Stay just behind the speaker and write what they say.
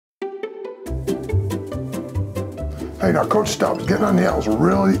Hey, now, Coach Stubbs, getting on the L is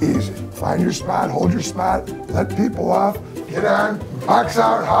really easy. Find your spot, hold your spot, let people off, get on, box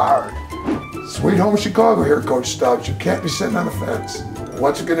out hard. Sweet home Chicago here, Coach Stubbs. You can't be sitting on the fence.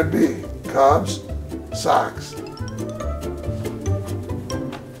 What's it gonna be? Cubs, Sox.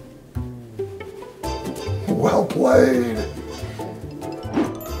 Well played.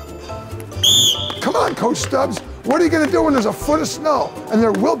 Come on, Coach Stubbs. What are you gonna do when there's a foot of snow? And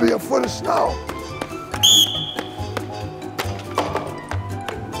there will be a foot of snow.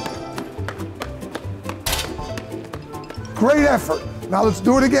 Great effort. Now let's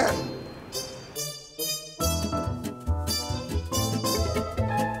do it again.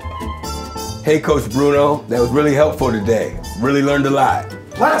 Hey, Coach Bruno, that was really helpful today. Really learned a lot.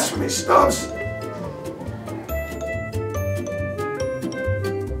 Blasphemy, Stubbs.